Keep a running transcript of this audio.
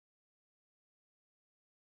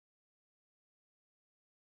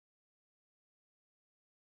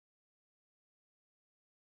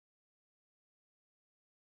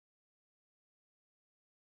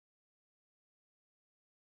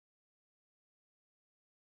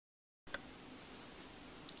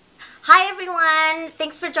Hi everyone!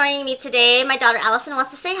 Thanks for joining me today. My daughter Allison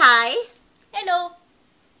wants to say hi. Hello.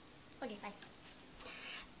 Okay, bye.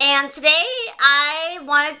 And today I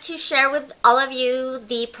wanted to share with all of you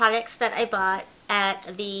the products that I bought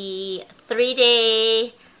at the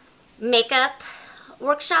 3-day makeup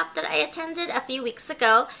workshop that I attended a few weeks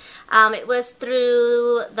ago. It was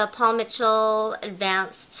through the Paul Mitchell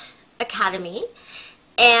Advanced Academy,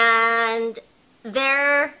 and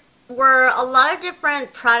there were a lot of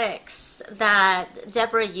different products that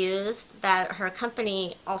Deborah used that her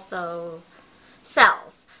company also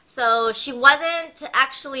sells. So she wasn't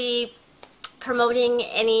actually promoting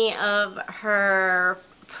any of her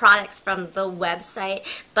products from the website,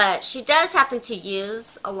 but she does happen to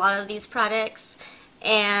use a lot of these products,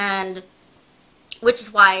 and which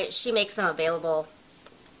is why she makes them available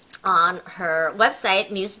on her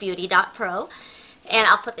website, musebeauty.pro, and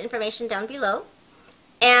I'll put the information down below.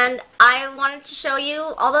 And I wanted to show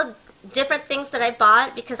you all the different things that I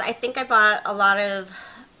bought because I think I bought a lot of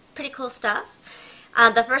pretty cool stuff.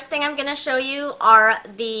 The first thing I'm going to show you are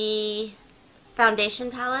the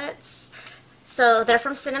foundation palettes. So they're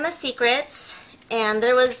from Cinema Secrets, and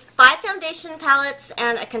there was 5 foundation palettes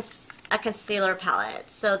and a concealer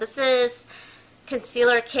palette. So this is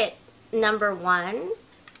concealer kit number 1,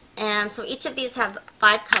 and so each of these have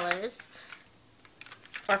 5 colors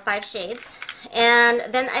or 5 shades. And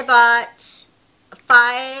then I bought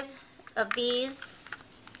 5 of these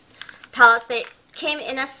palettes. They came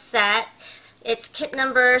in a set. It's kit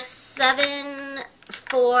number 7,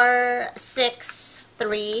 4, 6,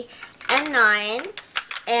 3, and 9.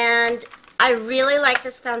 And I really like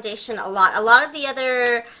this foundation a lot. A lot of the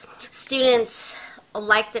other students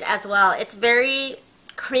liked it as well. It's very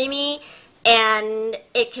creamy, and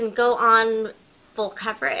it can go on full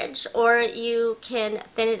coverage, or you can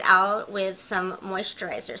thin it out with some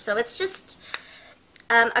moisturizer. So it's just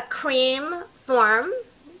a cream form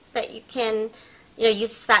that you can,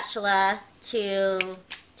 use a spatula to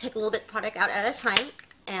take a little bit of product out at a time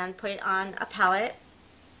and put it on a palette.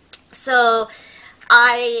 So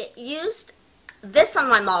I used this on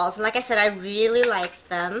my models, and like I said, I really liked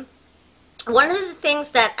them. One of the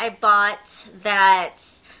things that I bought that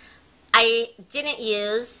I didn't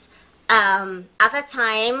use at the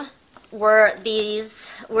time were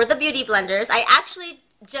the beauty blenders. I actually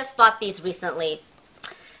just bought these recently,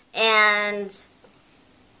 and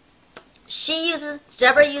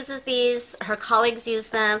Deborah uses these, her colleagues use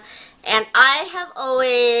them, and I have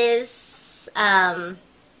always kind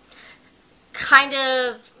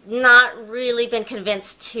of not really been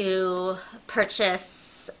convinced to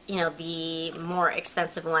purchase, the more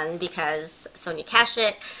expensive one, because Sonia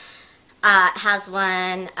Kashuk has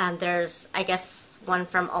one. There's, I guess, one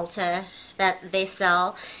from Ulta that they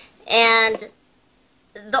sell. And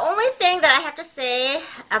the only thing that I have to say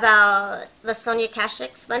about the Sonia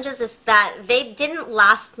Kashuk sponges is that they didn't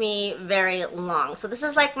last me very long. So this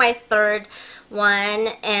is like my 3rd one,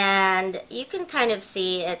 and you can kind of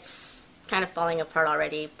see it's kind of falling apart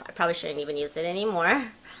already. I probably shouldn't even use it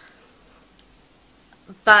anymore.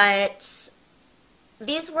 But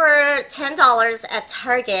these were $10 at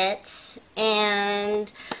Target,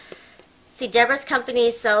 and see, Deborah's company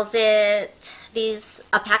sells a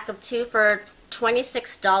pack of 2 for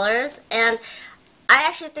 $26, and I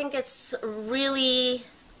actually think it's really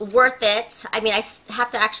worth it. I mean, I have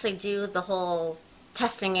to actually do the whole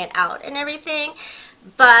testing it out and everything,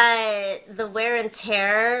 but the wear and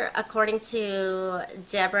tear, according to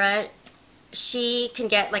Deborah, she can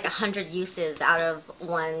get like 100 uses out of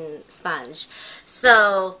one sponge.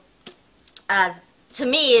 So to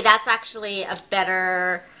me, that's actually a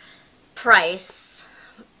better price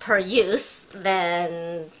per use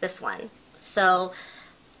than this one. So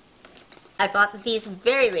I bought these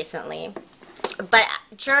very recently, but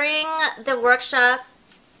during the workshop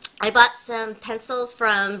I bought some pencils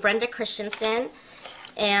from Brenda Christensen,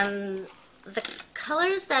 and the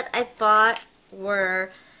colors that I bought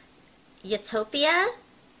were Utopia,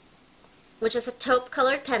 which is a taupe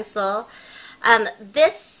colored pencil.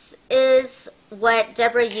 This is what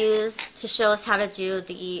Deborah used to show us how to do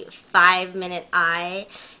the 5-minute eye,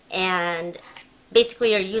 and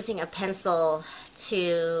basically you're using a pencil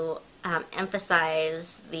to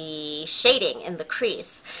emphasize the shading in the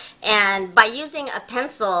crease. And by using a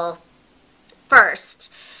pencil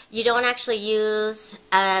first, you don't actually use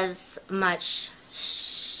as much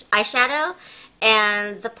eyeshadow,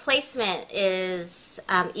 and the placement is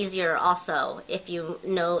easier also if you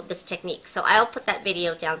know this technique. So I'll put that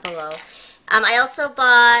video down below. I also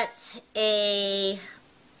bought a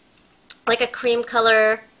cream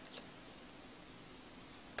color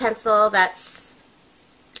pencil that's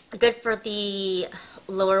good for the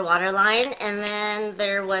lower waterline. And then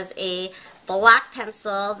there was a black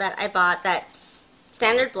pencil that I bought that's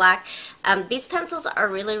standard black. These pencils are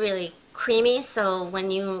really, really creamy, so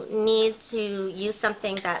when you need to use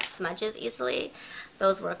something that smudges easily,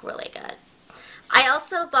 those work really good. I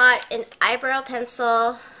also bought an eyebrow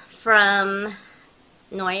pencil from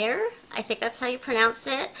Neuer. I think that's how you pronounce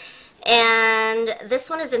it. And this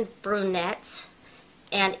one is in brunette,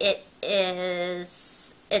 and it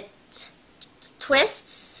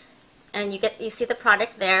twists, and you see the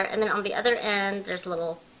product there, and then on the other end there's a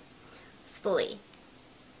little spoolie.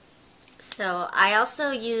 So I also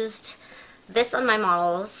used this on my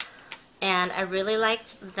models, and I really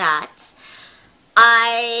liked that.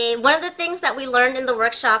 One of the things that we learned in the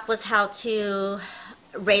workshop was how to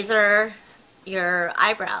razor your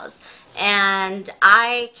eyebrows, and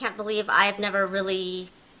I can't believe I've never really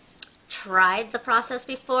tried the process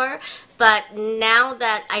before, but now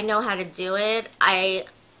that I know how to do it, I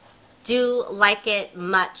do like it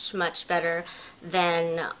much, much better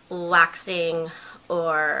than waxing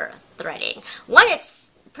or threading. One, it's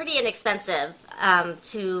pretty inexpensive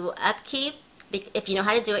to upkeep if you know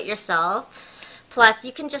how to do it yourself. Plus,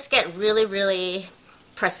 you can just get really, really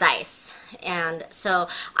precise. And so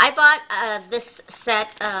I bought this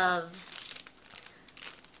set of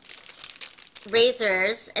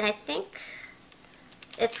razors, and I think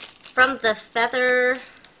it's from the Feather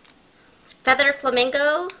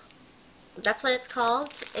Flamingo. That's what it's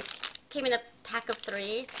called. It came in a pack of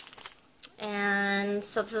 3, and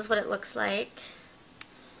so this is what it looks like.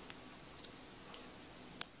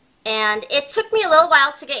 And it took me a little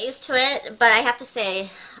while to get used to it, but I have to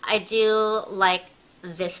say I do like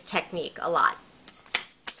this technique a lot.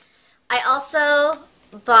 I also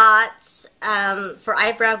bought for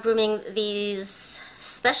eyebrow grooming these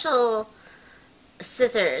special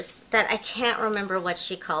scissors that I can't remember what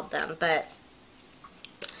she called them, but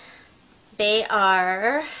they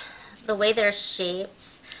are, the way they're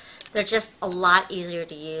shaped, they're just a lot easier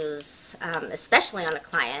to use, especially on a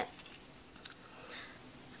client.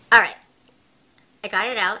 Alright, I got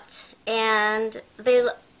it out, and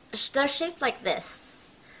they're shaped like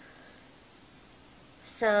this.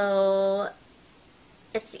 So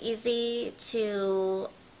it's easy to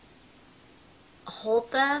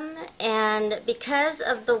hold them, and because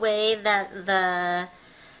of the way that the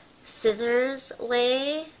scissors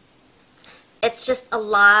lay, it's just a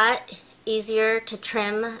lot easier to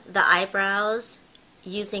trim the eyebrows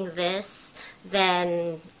using this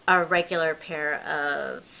than a regular pair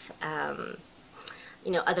of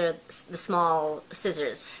the small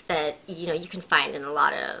scissors that you can find in a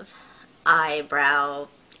lot of eyebrow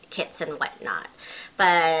kits and whatnot.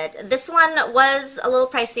 But this one was a little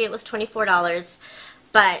pricey. It was $24,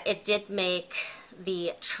 but it did make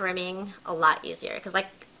the trimming a lot easier, because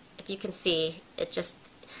like if you can see, it just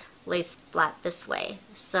lays flat this way,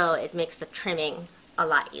 so it makes the trimming a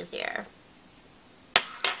lot easier.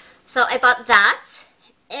 So I bought that,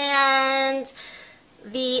 and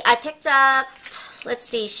I picked up, let's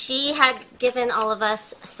see, she had given all of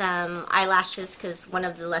us some eyelashes, because one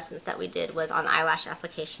of the lessons that we did was on eyelash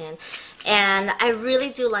application, and I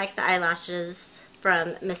really do like the eyelashes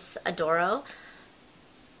from Miss Adoro,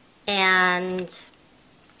 and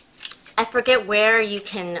I forget where you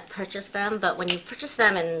can purchase them, but when you purchase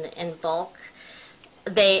them in bulk,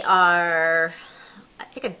 they are, I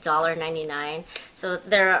think, $1.99, so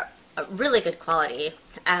they're really good quality.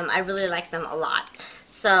 I really like them a lot.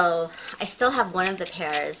 So I still have one of the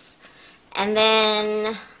pairs. And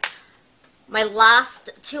then my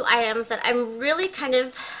last 2 items that I'm really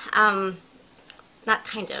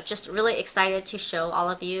just really excited to show all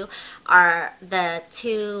of you are the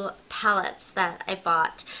 2 palettes that I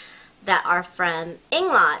bought that are from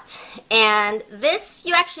INGLOT. And this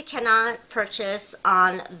you actually cannot purchase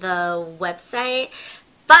on the website,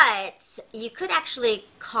 but you could actually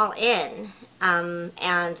call in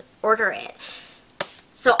and order it.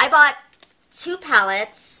 So I bought 2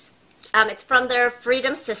 palettes. It's from their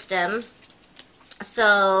Freedom system.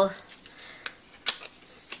 So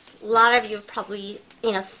a lot of you have probably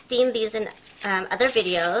seen these in other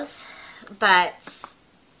videos, but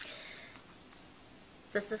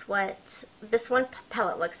this is what this one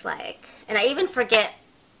palette looks like. And I even forget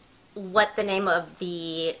what the name of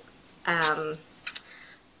the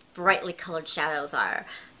brightly colored shadows are.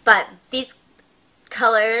 But these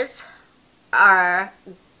colors are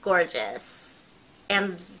gorgeous.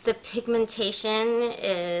 And the pigmentation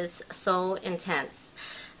is so intense.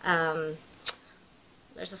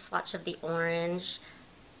 There's a swatch of the orange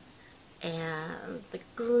and the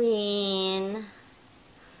green,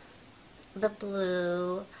 the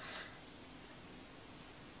blue,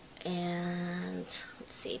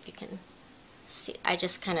 see if you can see. I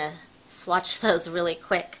just kind of swatched those really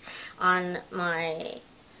quick on my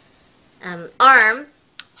arm.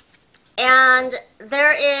 And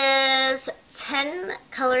there is 10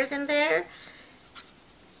 colors in there.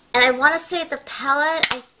 And I want to say the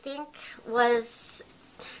palette, I think, was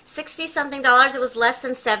 $60-something. It was less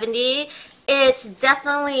than 70. It's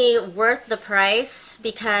definitely worth the price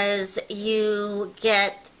because you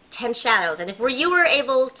get 10 shadows. And if you were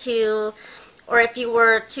able to, or if you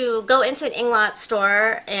were to go into an INGLOT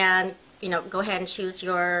store and, you know, go ahead and choose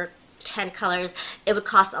your 10 colors, it would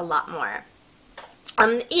cost a lot more.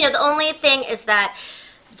 You know, the only thing is that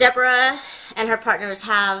Deborah and her partners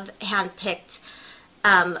have handpicked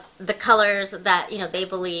the colors that, you know, they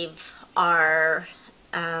believe are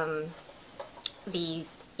the,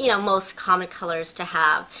 you know, most common colors to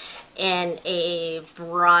have in a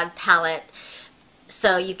broad palette.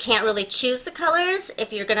 So you can't really choose the colors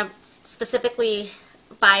if you're going to specifically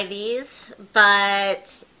buy these,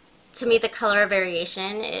 but to me the color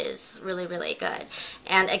variation is really, really good.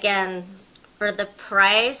 And again, for the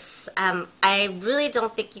price, I really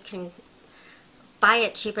don't think you can buy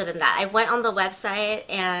it cheaper than that. I went on the website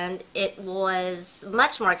and it was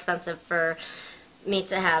much more expensive for me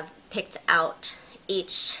to have picked out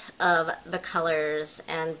each of the colors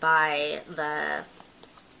and buy the,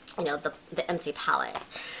 you know, the empty palette.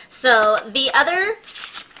 So the other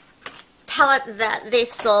palette that they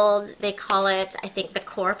sold, they call it, I think, the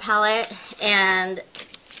core palette, and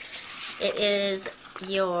it is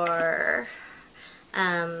your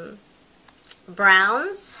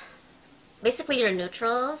browns, basically your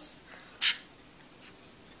neutrals,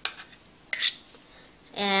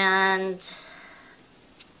 and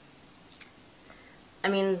I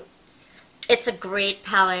mean, it's a great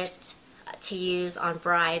palette to use on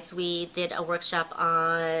brides. We did a workshop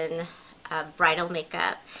on bridal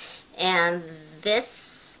makeup, and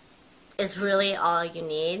this is really all you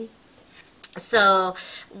need. So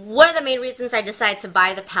one of the main reasons I decided to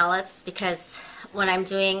buy the palettes is because when I'm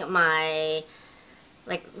doing my,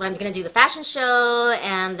 like when I'm going to do the fashion show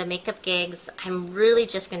and the makeup gigs, I'm really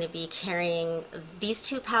just going to be carrying these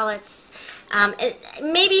two palettes.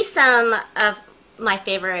 Maybe some of my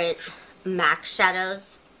favorite MAC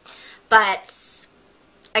shadows, but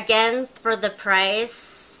again, for the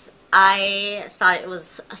price, I thought it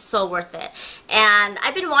was so worth it. And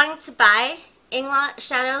I've been wanting to buy INGLOT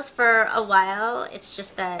shadows for a while. It's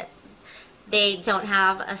just that they don't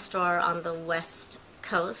have a store on the West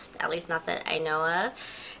Coast, at least not that I know of.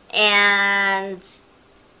 And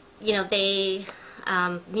you know, they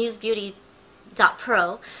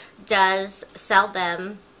MuseBeauty.pro does sell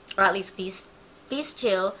them, or at least these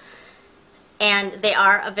two, and they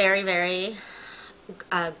are a very, very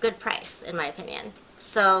good price in my opinion.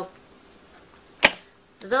 So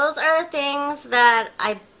those are the things that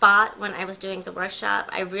I bought when I was doing the workshop.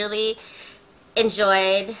 I really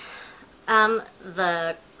enjoyed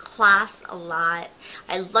the class a lot.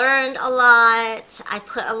 I learned a lot. I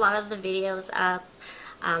put a lot of the videos up.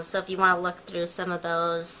 So if you want to look through some of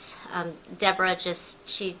those, Deborah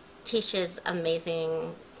she teaches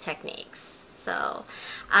amazing techniques. So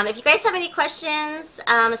if you guys have any questions,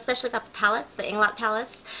 especially about the palettes, the INGLOT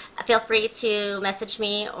palettes, feel free to message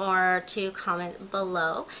me or to comment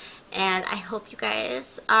below. And I hope you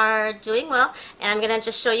guys are doing well. And I'm going to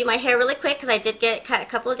just show you my hair really quick because I did get it cut a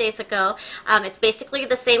couple of days ago. It's basically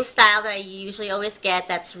the same style that I usually always get,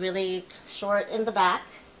 that's really short in the back.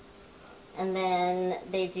 And then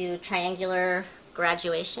they do triangular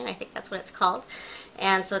graduation, I think that's what it's called.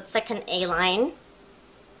 And so it's like an A-line.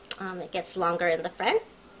 It gets longer in the front.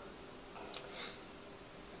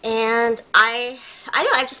 And I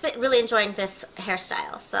don't know, I've just been really enjoying this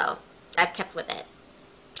hairstyle, so I've kept with it.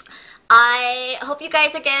 I hope you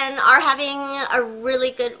guys again are having a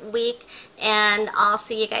really good week, and I'll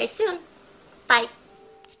see you guys soon. Bye.